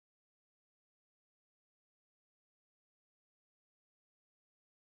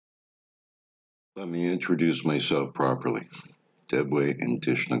Let me introduce myself properly. Debwe and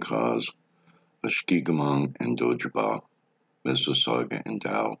Dishnakaz, Ashkigamong and Dojaba, Mississauga and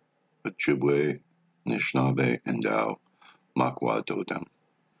Dow, Ojibwe, Nishnawbe and Dow, Makwa Dodem.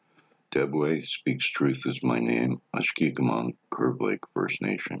 Debwe speaks truth is my name. Ashkigamong, Curve Lake First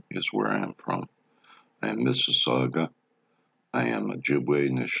Nation is where I am from. I am Mississauga. I am Ojibwe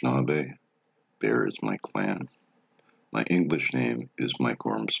Nishnawbe. Bear is my clan. My English name is Mike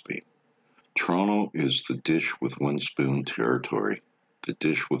Ormsby. Toronto is the dish with one spoon territory. The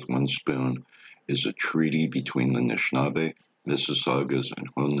dish with one spoon is a treaty between the Anishinaabe, Mississaugas,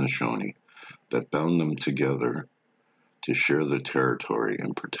 and Haudenosaunee that bound them together to share the territory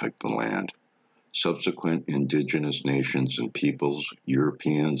and protect the land. Subsequent indigenous nations and peoples,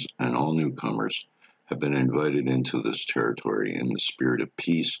 Europeans, and all newcomers have been invited into this territory in the spirit of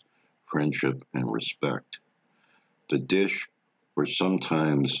peace, friendship, and respect. The dish, or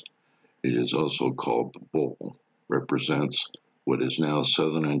sometimes it is also called the bowl, represents what is now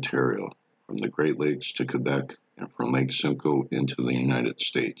southern Ontario, from the Great Lakes to Quebec and from Lake Simcoe into the United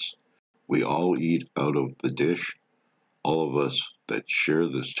States. We all eat out of the dish, all of us that share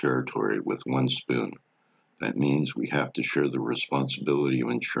this territory with one spoon. That means we have to share the responsibility of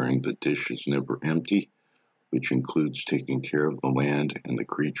ensuring the dish is never empty, which includes taking care of the land and the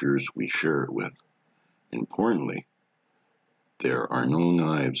creatures we share it with. Importantly, there are no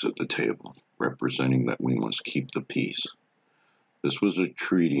knives at the table, representing that we must keep the peace. This was a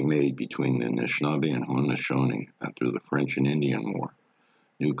treaty made between the Anishinaabe and Haudenosaunee after the French and Indian War.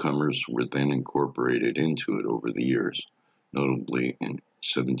 Newcomers were then incorporated into it over the years, notably in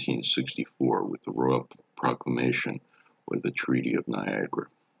 1764 with the Royal Proclamation or the Treaty of Niagara.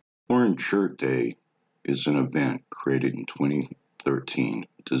 Orange Shirt Day is an event created in 2013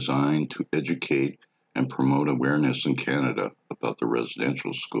 designed to educate and promote awareness in Canada about the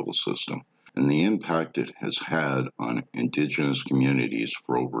residential school system and the impact it has had on Indigenous communities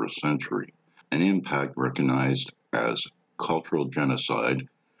for over a century, an impact recognized as cultural genocide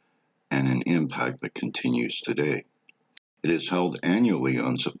and an impact that continues today. It is held annually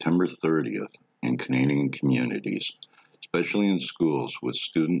on September 30th in Canadian communities, especially in schools with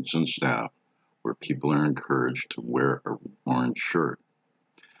students and staff, where people are encouraged to wear an orange shirt.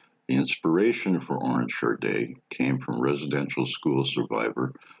 The inspiration for Orange Shirt Day came from residential school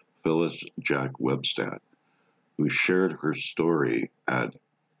survivor Phyllis Jack Webstad, who shared her story at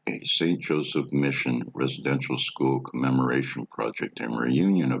a St. Joseph Mission residential school commemoration project and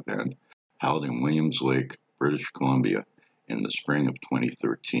reunion event held in Williams Lake, British Columbia in the spring of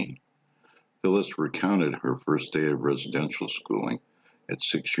 2013. Phyllis recounted her first day of residential schooling at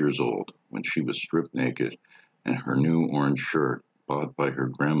 6 years old when she was stripped naked and her new orange shirt bought by her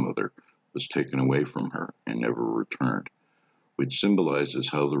grandmother was taken away from her and never returned, which symbolizes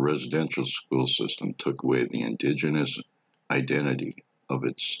how the residential school system took away the Indigenous identity of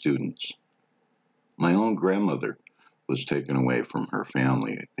its students. My own grandmother was taken away from her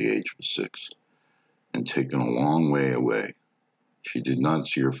family at the age of 6 and taken a long way away. She did not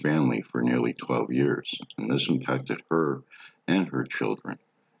see her family for nearly 12 years, and this impacted her and her children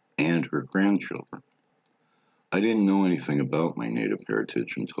and her grandchildren. I didn't know anything about my Native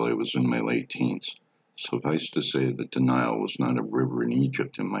heritage until I was in my late teens. Suffice to say that denial was not a river in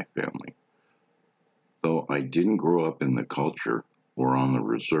Egypt in my family. Though I didn't grow up in the culture or on the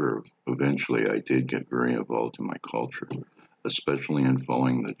reserve, eventually I did get very involved in my culture, especially in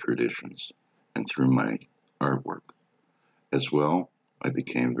following the traditions and through my artwork. As well, I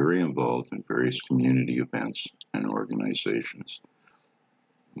became very involved in various community events and organizations.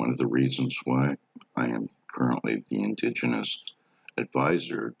 One of the reasons why I am currently the Indigenous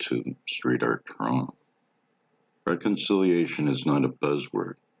advisor to Street Art Toronto. Reconciliation is not a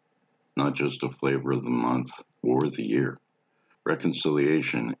buzzword, not just a flavor of the month or the year.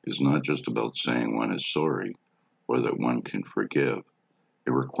 Reconciliation is not just about saying one is sorry or that one can forgive.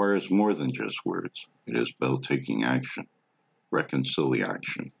 It requires more than just words. It is about taking action,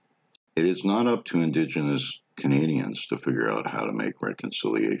 reconciliation. It is not up to Indigenous Canadians to figure out how to make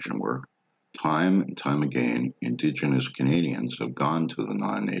reconciliation work. Time and time again, Indigenous Canadians have gone to the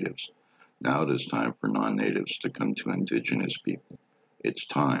non-natives. Now it is time for non-natives to come to Indigenous people. It's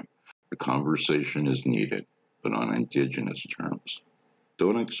time. The conversation is needed, but on Indigenous terms.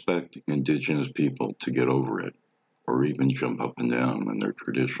 Don't expect Indigenous people to get over it, or even jump up and down when their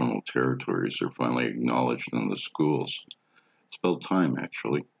traditional territories are finally acknowledged in the schools. It's about time,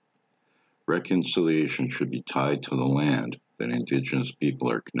 actually. Reconciliation should be tied to the land that Indigenous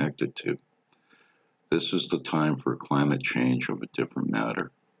people are connected to. This is the time for climate change of a different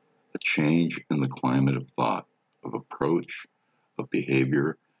matter, a change in the climate of thought, of approach, of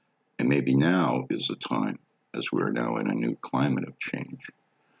behavior, And maybe now is the time, as we are now in a new climate of change.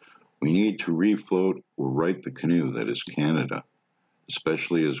 We need to refloat or right the canoe that is Canada,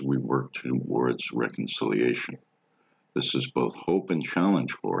 especially as we work towards reconciliation. This is both hope and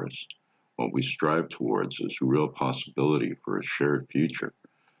challenge for us. What we strive towards is a real possibility for a shared future,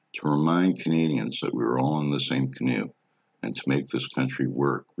 to remind Canadians that we are all in the same canoe, and to make this country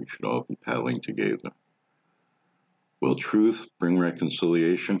work, we should all be paddling together. Will truth bring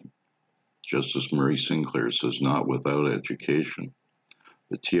reconciliation? Justice Murray Sinclair says not without education.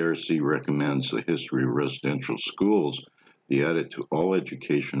 The TRC recommends the history of residential schools be added to all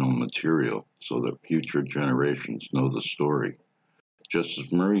educational material so that future generations know the story.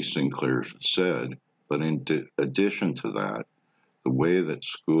 Justice Murray Sinclair said, but in addition to that, the way that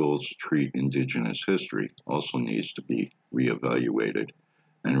schools treat Indigenous history also needs to be reevaluated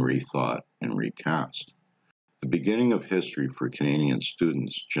and rethought and recast. The beginning of history for Canadian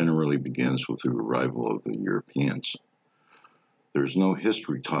students generally begins with the arrival of the Europeans. There's no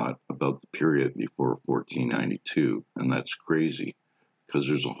history taught about the period before 1492, and that's crazy, because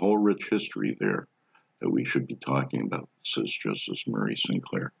there's a whole rich history there that we should be talking about, says Justice Murray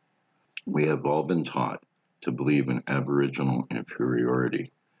Sinclair. We have all been taught to believe in Aboriginal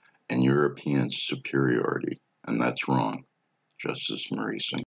inferiority and European superiority, and that's wrong, Justice Murray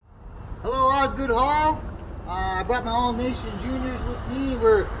Sinclair. Hello, Osgood Hall. I brought my All Nation Juniors with me.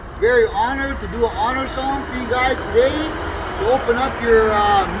 We're very honored to do an honor song for you guys today to open up your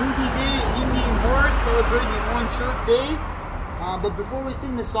movie day, Indian Horse, celebrating your Orange Shirt Day. But before we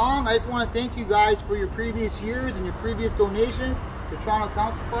sing the song, I just want to thank you guys for your previous years and your previous donations to Toronto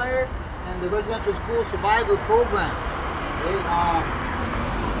Council Fire and the Residential School Survivor Program. Okay,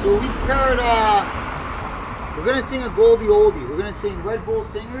 so we prepared, we're going to sing a Goldie Oldie. We're going to sing Red Bull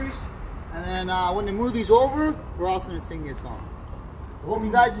Singers. And then when the movie's over, we're also going to sing this song. I hope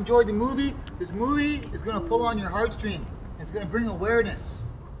you guys enjoyed the movie. This movie is going to pull on your heartstring. It's going to bring awareness.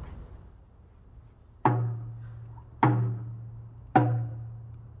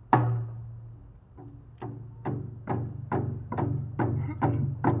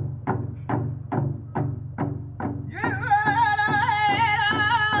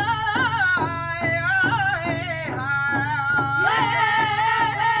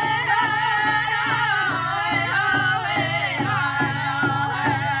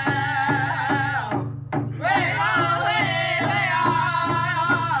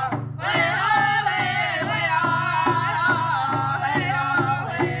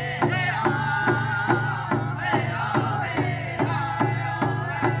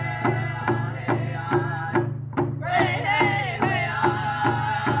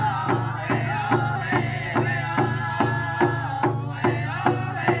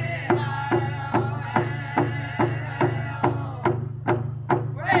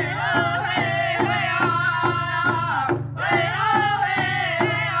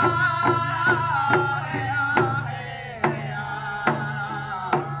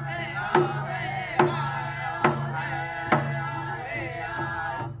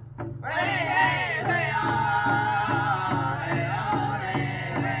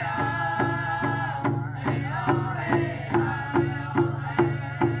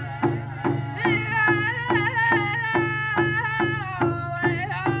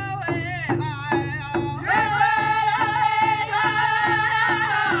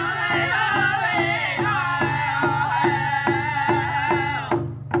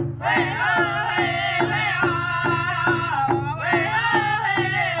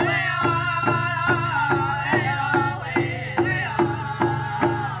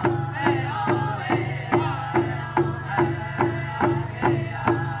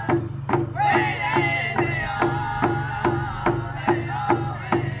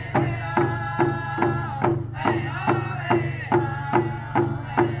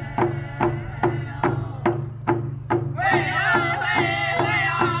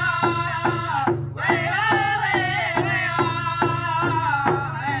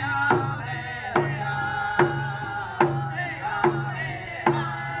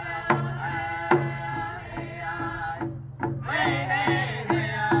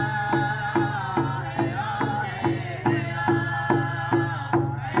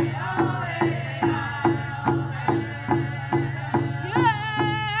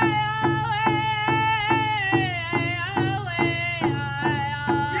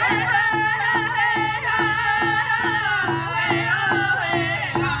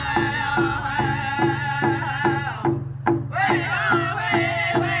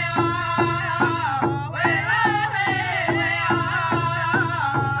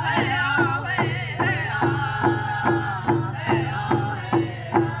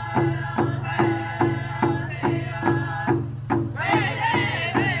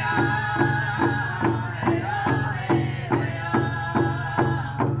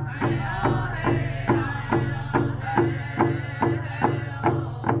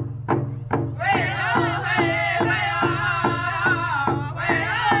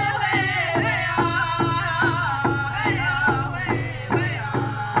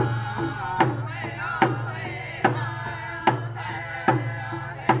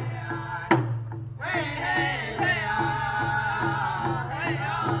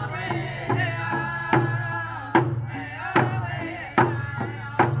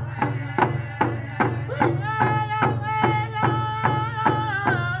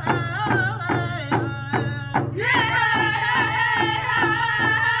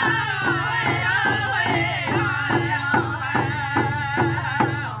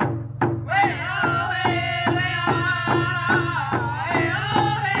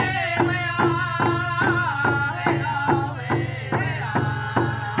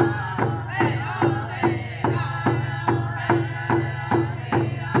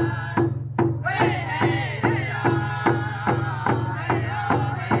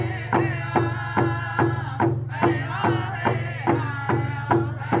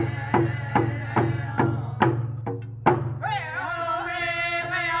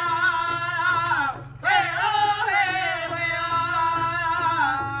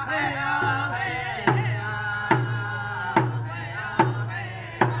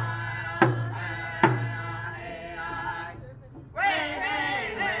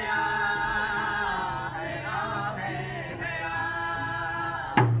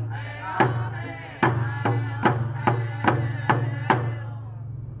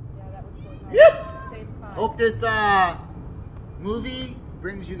 this movie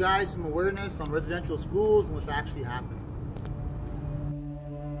brings you guys some awareness on residential schools and what's actually happening.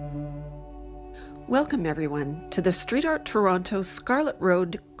 Welcome everyone to the Street Art Toronto Scarlett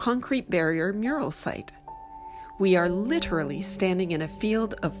Road concrete barrier mural site. We are literally standing in a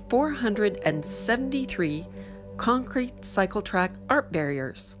field of 473 concrete cycle track art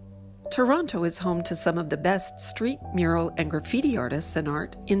barriers. Toronto is home to some of the best street, mural, and graffiti artists and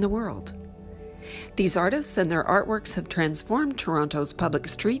art in the world. These artists and their artworks have transformed Toronto's public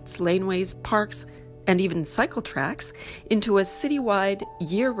streets, laneways, parks, and even cycle tracks into a citywide,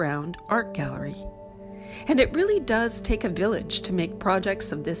 year-round art gallery. And it really does take a village to make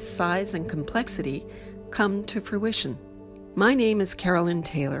projects of this size and complexity come to fruition. My name is Carolyn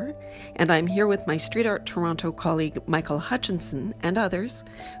Taylor, and I'm here with my Street Art Toronto colleague Michael Hutchinson and others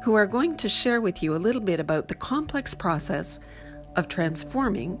who are going to share with you a little bit about the complex process of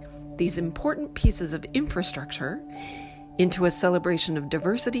transforming these important pieces of infrastructure into a celebration of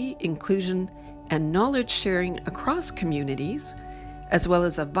diversity, inclusion, and knowledge sharing across communities, as well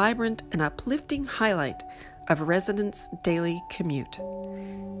as a vibrant and uplifting highlight of residents' daily commute.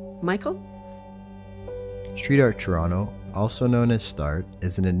 Michael? Street Art Toronto, also known as START,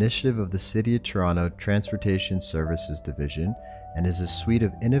 is an initiative of the City of Toronto Transportation Services Division and is a suite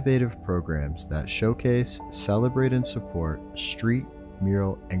of innovative programs that showcase, celebrate, and support street,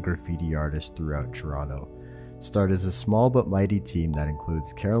 mural, and graffiti artists throughout Toronto. START is a small but mighty team that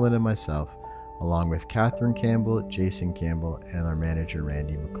includes Carolyn and myself, along with Catherine Campbell, Jason Campbell, and our manager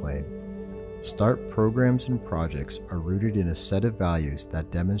Randy McLean. START programs and projects are rooted in a set of values that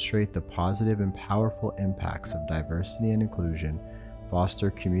demonstrate the positive and powerful impacts of diversity and inclusion,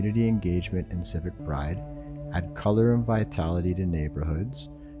 foster community engagement and civic pride, add color and vitality to neighborhoods,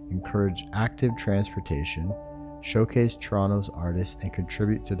 encourage active transportation, showcase Toronto's artists and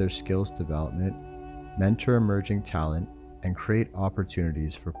contribute to their skills development, mentor emerging talent, and create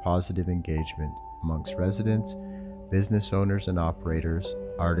opportunities for positive engagement amongst residents, business owners and operators,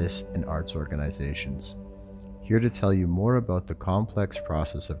 artists, and arts organizations. Here to tell you more about the complex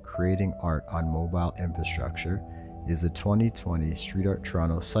process of creating art on mobile infrastructure is the 2020 Street Art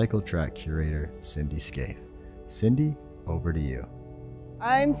Toronto Cycle Track Curator, Cindy Scaife. Cindy, over to you.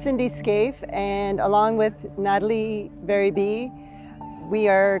 I'm Cindy Scaife, and along with Natalie Verby, we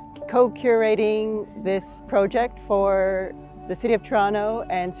are co-curating this project for the City of Toronto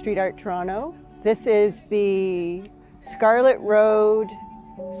and Street Art Toronto. This is the Scarlett Road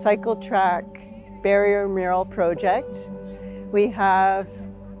Cycle Track Barrier Mural Project. We have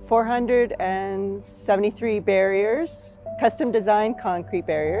 473 barriers, custom designed concrete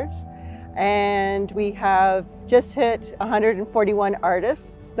barriers, and we have just hit 141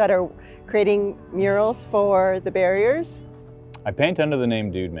 artists that are creating murals for the barriers. I paint under the name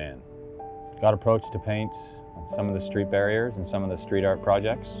Dude Man. Got approached to paint on some of the street barriers and some of the street art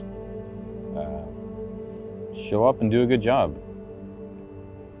projects. Show up and do a good job.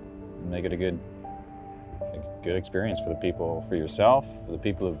 Make it a good experience for the people, for yourself, for the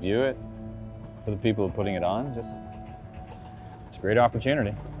people who view it, for the people who are putting it on. It's a great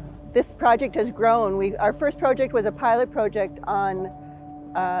opportunity. This project has grown. Our first project was a pilot project on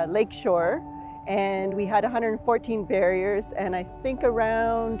Lakeshore, and we had 114 barriers, and I think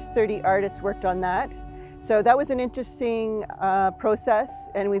around 30 artists worked on that. So that was an interesting process,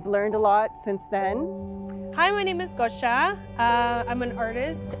 and we've learned a lot since then. Hi, my name is Gosha. I'm an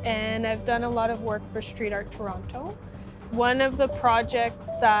artist, and I've done a lot of work for Street Art Toronto. One of the projects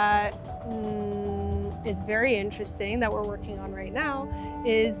that is very interesting that we're working on right now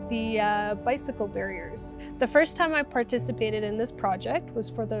is the bicycle barriers. The first time I participated in this project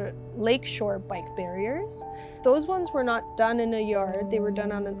was for the Lakeshore bike barriers. Those ones were not done in a yard, they were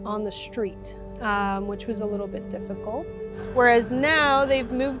done on the street, which was a little bit difficult. Whereas now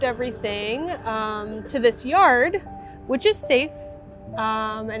they've moved everything to this yard, which is safe,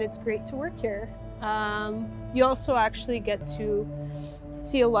 and it's great to work here. You also actually get to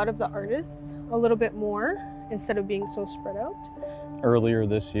see a lot of the artists a little bit more instead of being so spread out. Earlier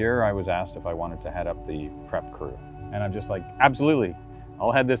this year, I was asked if I wanted to head up the prep crew. And I'm just like, absolutely,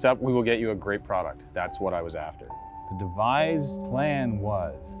 I'll head this up, we will get you a great product. That's what I was after. The devised plan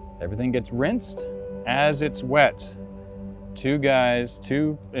was, everything gets rinsed as it's wet. 2 guys,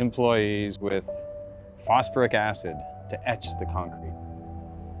 2 employees with phosphoric acid to etch the concrete.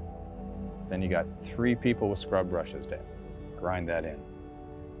 Then you got 3 people with scrub brushes to grind that in.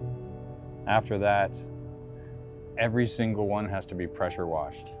 After that, every single one has to be pressure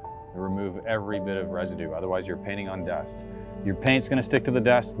washed to remove every bit of residue, otherwise you're painting on dust. Your paint's gonna stick to the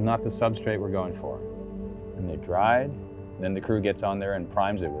dust, not the substrate we're going for. And they're dried, then the crew gets on there and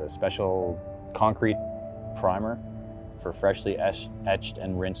primes it with a special concrete primer for freshly etched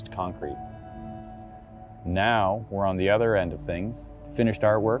and rinsed concrete. Now we're on the other end of things. Finished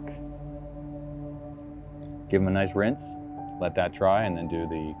artwork, give them a nice rinse, let that dry, and then do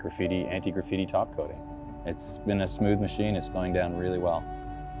the anti-graffiti top coating. It's been a smooth machine, it's going down really well.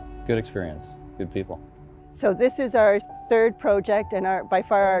 Good experience, good people. So this is our third project and by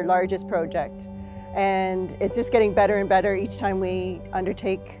far our largest project. And it's just getting better and better each time we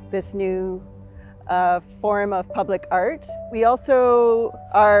undertake this new form of public art. We also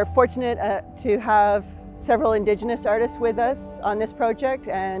are fortunate to have several Indigenous artists with us on this project,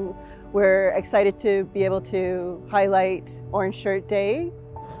 and we're excited to be able to highlight Orange Shirt Day.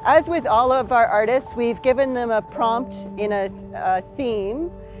 As with all of our artists, we've given them a prompt in a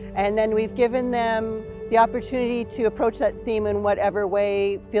theme, and then we've given them the opportunity to approach that theme in whatever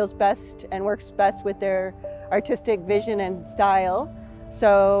way feels best and works best with their artistic vision and style.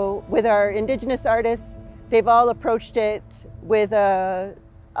 So with our Indigenous artists, they've all approached it with a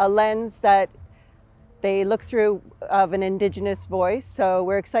lens that they look through of an Indigenous voice. So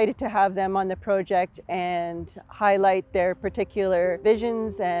we're excited to have them on the project and highlight their particular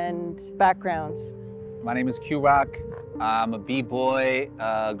visions and backgrounds. My name is Q-Rock. I'm a b-boy,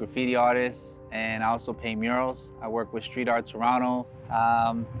 graffiti artist, and I also paint murals. I work with Street Art Toronto.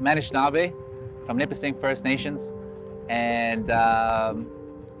 I'm Anishinaabe from Nipissing First Nations. And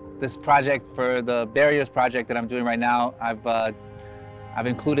this project, for the Barriers project that I'm doing right now, I've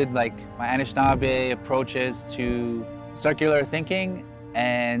included like my Anishinaabe approaches to circular thinking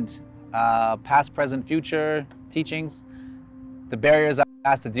and past, present, future teachings. The barriers I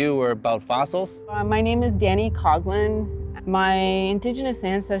asked to do were about fossils. My name is Danny Coughlin. My Indigenous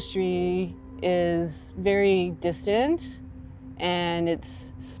ancestry is very distant and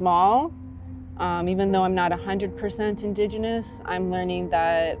it's small. Even though I'm not 100% Indigenous, I'm learning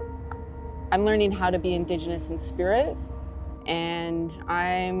how to be Indigenous in spirit. And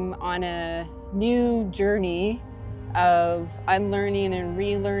I'm on a new journey of unlearning and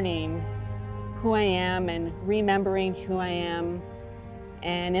relearning who I am and remembering who I am.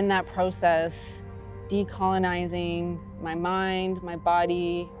 And in that process, decolonizing my mind, my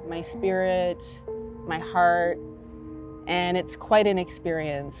body, my spirit, my heart. And it's quite an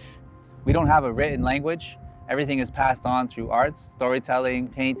experience. We don't have a written language. Everything is passed on through arts, storytelling,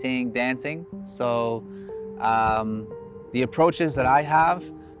 painting, dancing. So the approaches that I have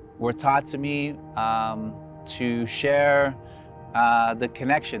were taught to me to share the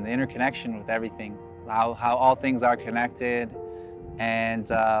connection, the interconnection with everything, how all things are connected, and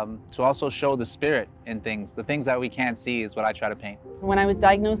to also show the spirit in things. The things that we can't see is what I try to paint. When I was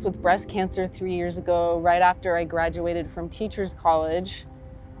diagnosed with breast cancer 3 years ago, right after I graduated from Teachers College,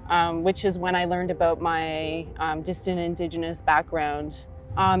 which is when I learned about my distant Indigenous background.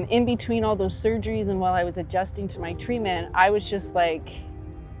 In between all those surgeries and while I was adjusting to my treatment, I was just like,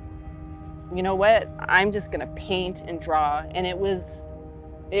 you know what? I'm just gonna paint and draw. And it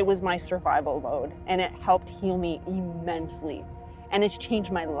was my survival mode, and it helped heal me immensely. And it's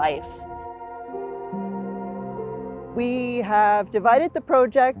changed my life. We have divided the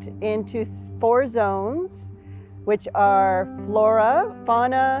project into 4 zones, which are flora,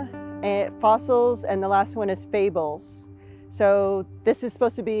 fauna, fossils, and the last one is fables. So this is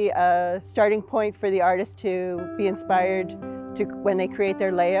supposed to be a starting point for the artists to be inspired when they create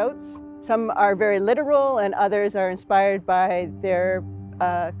their layouts. Some are very literal and others are inspired by their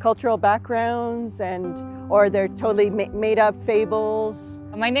cultural backgrounds or they're totally made up fables.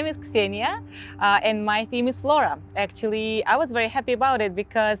 My name is Ksenia and my theme is flora. Actually, I was very happy about it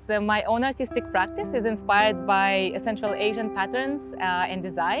because my own artistic practice is inspired by Central Asian patterns and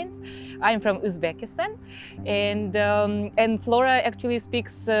designs. I'm from Uzbekistan, and flora actually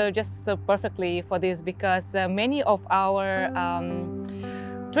speaks just so perfectly for this because many of our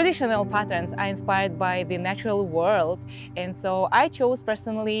traditional patterns are inspired by the natural world, and so I chose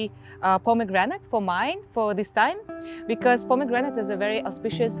personally pomegranate for mine for this time because pomegranate is a very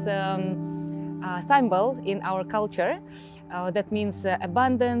auspicious symbol in our culture. That means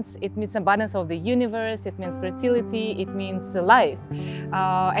abundance, it means abundance of the universe, it means fertility, it means life.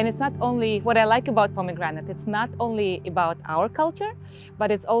 And it's not only, what I like about pomegranate, it's not only about our culture,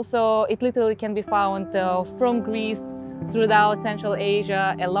 but it's also, it literally can be found from Greece, throughout Central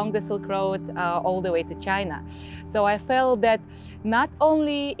Asia, along the Silk Road, all the way to China. So I felt that not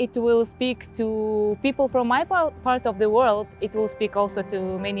only it will speak to people from my part of the world, it will speak also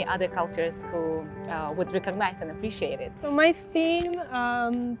to many other cultures who would recognize and appreciate it. So my theme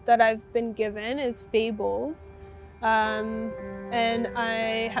that I've been given is fables. And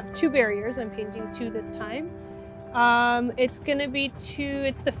I have 2 barriers. I'm painting 2 this time. It's gonna be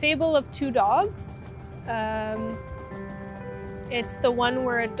it's the fable of 2 dogs. It's the one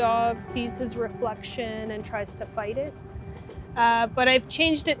where a dog sees his reflection and tries to fight it. But I've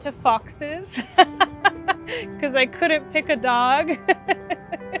changed it to foxes because I couldn't pick a dog.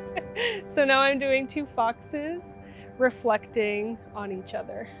 So now I'm doing 2 foxes reflecting on each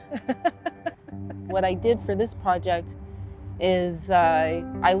other. What I did for this project is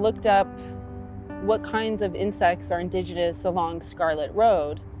I looked up what kinds of insects are indigenous along Scarlett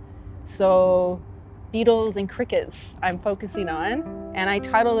Road. So beetles and crickets I'm focusing on. And I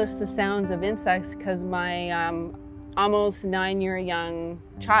title this The Sounds of Insects because my almost 9-year-young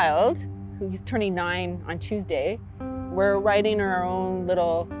child, who's turning 9 on Tuesday, we're writing our own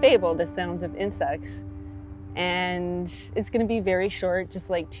little fable, The Sounds of Insects. And it's gonna be very short, just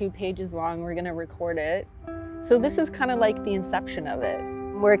like 2 pages long. We're gonna record it. So this is kind of like the inception of it.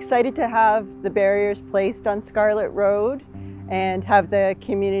 We're excited to have the barriers placed on Scarlett Road and have the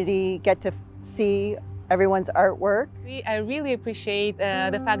community get to see everyone's artwork. I really appreciate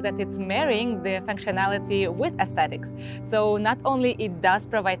the fact that it's marrying the functionality with aesthetics. So not only it does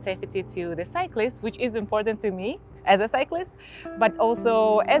provide safety to the cyclists, which is important to me as a cyclist, but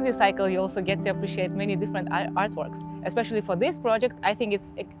also as you cycle, you also get to appreciate many different artworks. Especially for this project, I think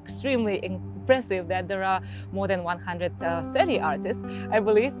it's extremely impressive that there are more than 130 artists, I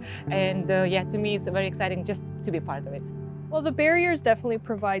believe. And yeah, to me, it's very exciting just to be part of it. Well, the barriers definitely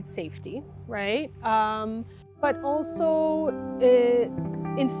provide safety, right? But also,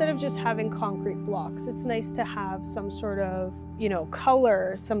 instead of just having concrete blocks, it's nice to have some sort of, you know,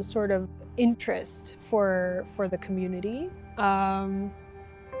 color, some sort of interest for the community.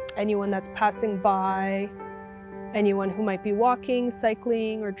 Anyone that's passing by, anyone who might be walking,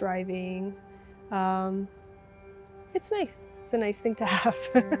 cycling, or driving. It's nice. It's a nice thing to have.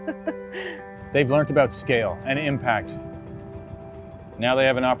 They've learned about scale and impact. Now they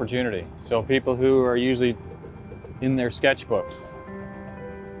have an opportunity. So people who are usually in their sketchbooks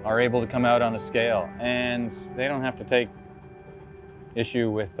are able to come out on a scale, and they don't have to take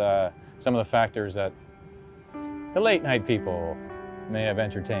issue with some of the factors that the late night people may have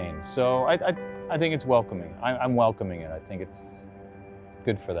entertained. So I think it's welcoming. I'm welcoming it. I think it's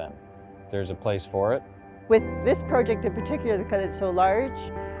good for them. There's a place for it. With this project in particular, because it's so large,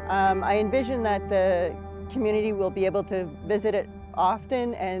 I envision that the community will be able to visit it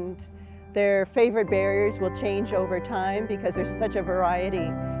often, and their favorite barriers will change over time because there's such a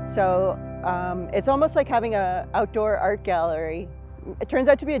variety. So it's almost like having an outdoor art gallery. It turns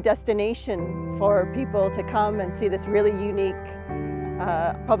out to be a destination for people to come and see this really unique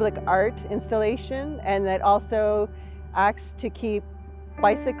public art installation, and that also acts to keep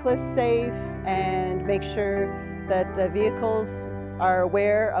bicyclists safe and make sure that the vehicles are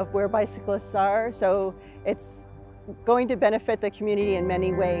aware of where bicyclists are. So it's going to benefit the community in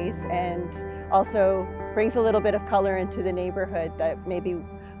many ways, and also brings a little bit of color into the neighborhood that maybe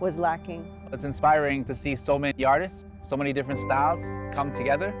was lacking. It's inspiring to see so many artists, so many different styles come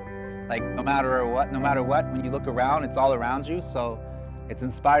together. Like no matter what, when you look around, it's all around you. So it's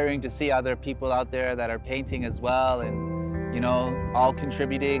inspiring to see other people out there that are painting as well, and, you know, all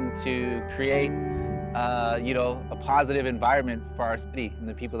contributing to create, you know, a positive environment for our city and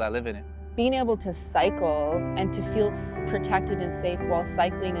the people that live in it. Being able to cycle and to feel protected and safe while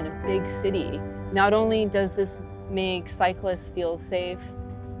cycling in a big city, not only does this make cyclists feel safe,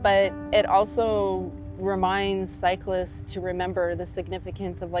 but it also reminds cyclists to remember the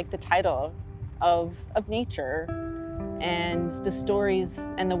significance of, like, the title of nature and the stories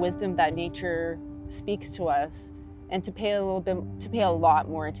and the wisdom that nature speaks to us, and to pay a lot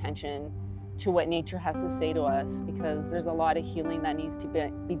more attention to what nature has to say to us, because there's a lot of healing that needs to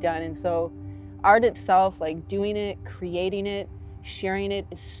be done. And so art itself, like doing it, creating it, sharing it,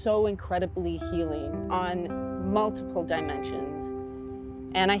 is so incredibly healing on multiple dimensions.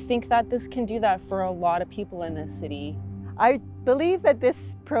 And I think that this can do that for a lot of people in this city. I believe that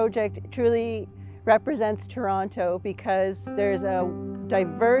this project truly represents Toronto because there's a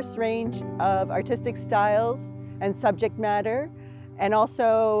diverse range of artistic styles and subject matter, and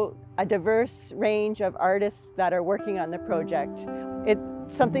also a diverse range of artists that are working on the project. It's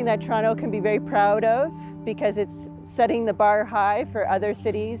something that Toronto can be very proud of because it's setting the bar high for other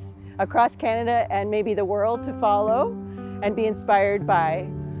cities across Canada and maybe the world to follow and be inspired by.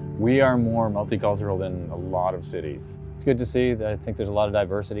 We are more multicultural than a lot of cities. It's good to see that. I think there's a lot of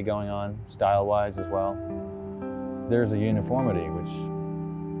diversity going on, style-wise as well. There's a uniformity, which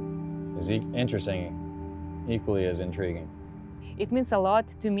is interesting, equally as intriguing. it means a lot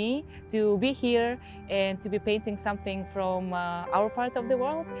to me to be here and to be painting something from our part of the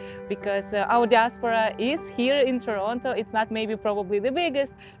world, because our diaspora is here in Toronto. It's not maybe probably the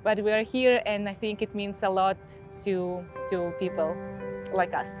biggest, but we are here, and I think it means a lot to people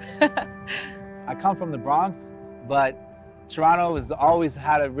like us. I come from the Bronx, but Toronto has always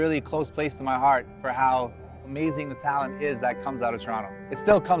had a really close place to my heart for how amazing the talent is that comes out of Toronto. It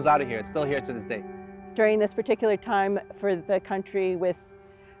still comes out of here. It's still here to this day. During this particular time for the country with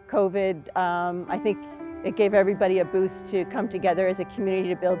COVID, I think it gave everybody a boost to come together as a community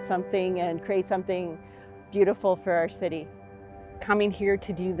to build something and create something beautiful for our city. Coming here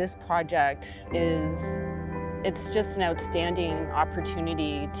to do this project it's just an outstanding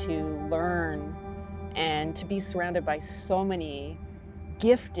opportunity to learn and to be surrounded by so many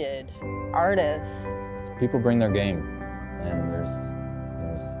gifted artists. People bring their game, and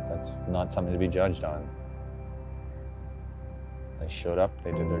that's not something to be judged on. They showed up,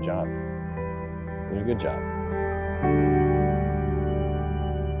 they did their job. They did a good job.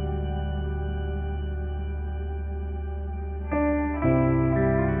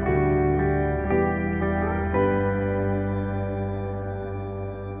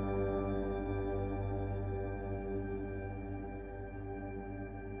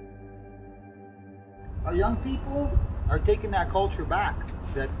 Our young people are taking that culture back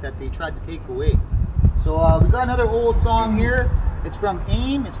that they tried to take away. So we got another old song here. It's from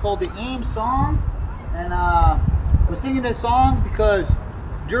AIM. It's called the AIM song. And I was singing this song because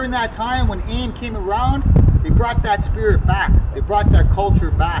during that time when AIM came around, they brought that spirit back. They brought that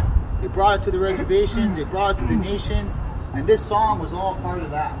culture back. They brought it to the reservations. They brought it to the nations. And this song was all part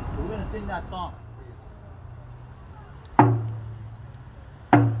of that. So we're going to sing that song.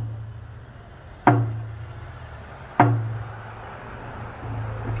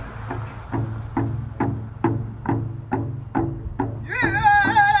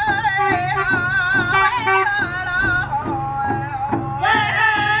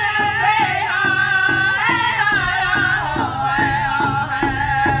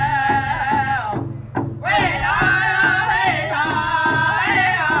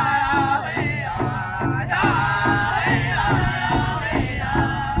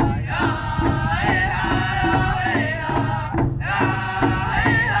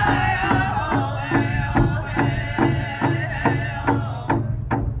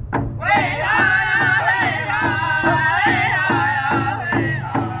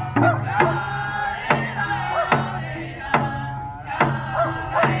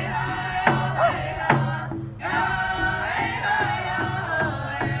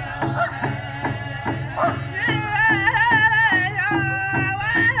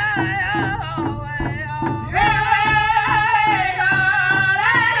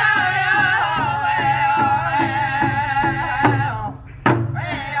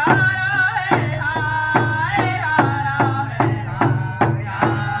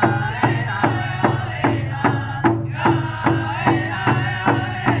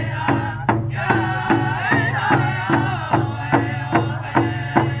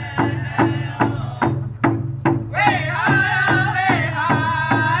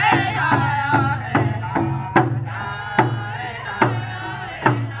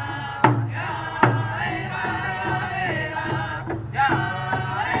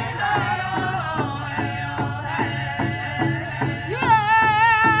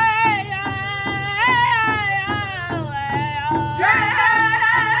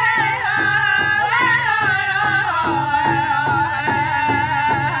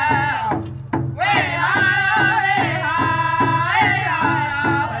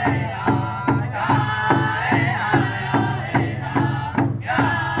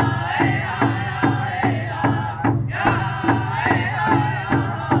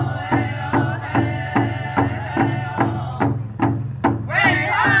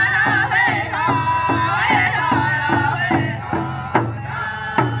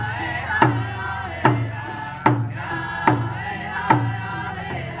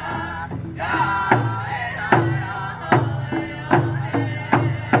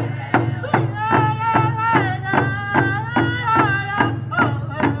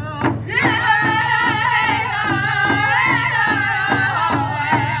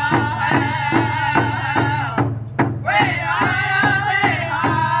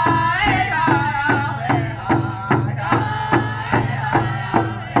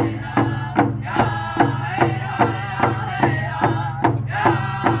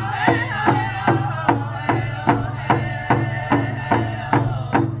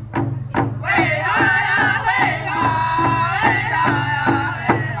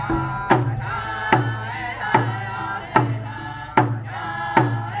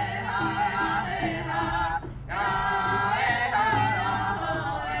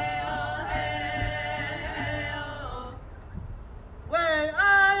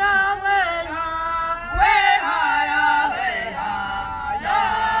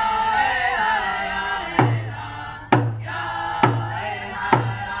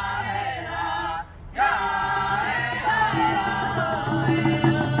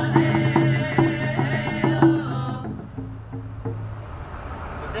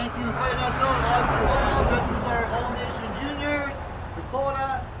 Thank you for inviting us out. This was our All Nation Juniors.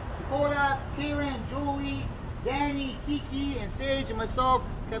 Dakota, Kaylin, Joey, Danny, Kiki, and Sage, and myself,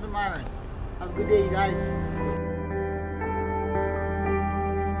 Kevin Myron. Have a good day, you guys.